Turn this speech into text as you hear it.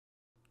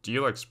Do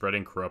you like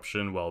spreading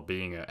corruption while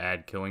being an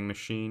ad-killing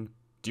machine?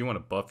 Do you want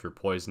to buff your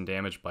poison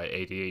damage by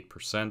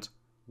 88%?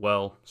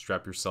 Well,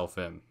 strap yourself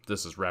in.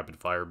 This is rapid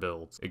fire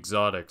builds.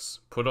 Exotics,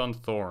 put on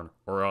Thorn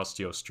or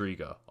Osteo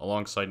Striga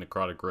alongside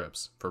Necrotic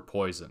Grips for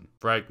poison.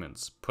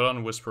 Fragments, put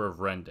on Whisper of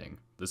Rending.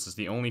 This is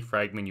the only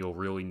fragment you'll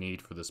really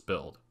need for this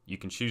build. You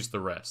can choose the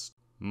rest.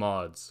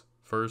 Mods,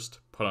 first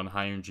put on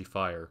High Energy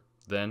Fire,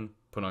 then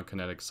put on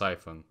Kinetic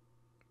Siphon.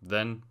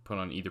 Then put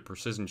on either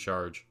Precision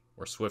Charge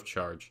or Swift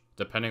Charge,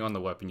 depending on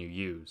the weapon you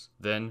use.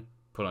 Then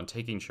put on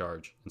Taking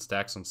Charge and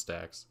Stacks on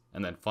Stacks,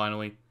 and then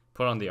finally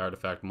put on the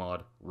artifact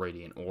mod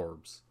Radiant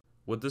Orbs.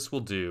 What this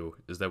will do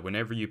is that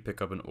whenever you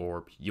pick up an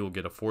orb, you will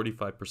get a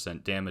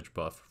 45% damage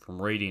buff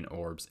from Radiant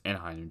Orbs and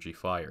High Energy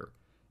Fire.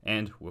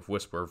 And with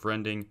Whisper of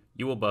Rending,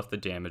 you will buff the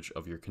damage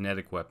of your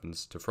kinetic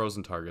weapons to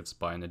frozen targets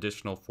by an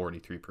additional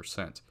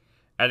 43%,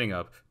 adding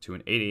up to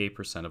an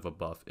 88% of a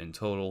buff in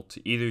total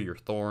to either your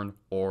Thorn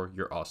or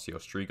your Osteo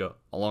Striga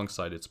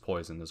alongside its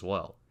poison as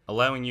well,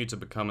 allowing you to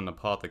become an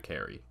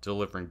apothecary,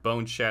 delivering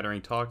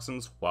bone-shattering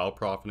toxins while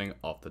profiting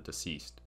off the deceased.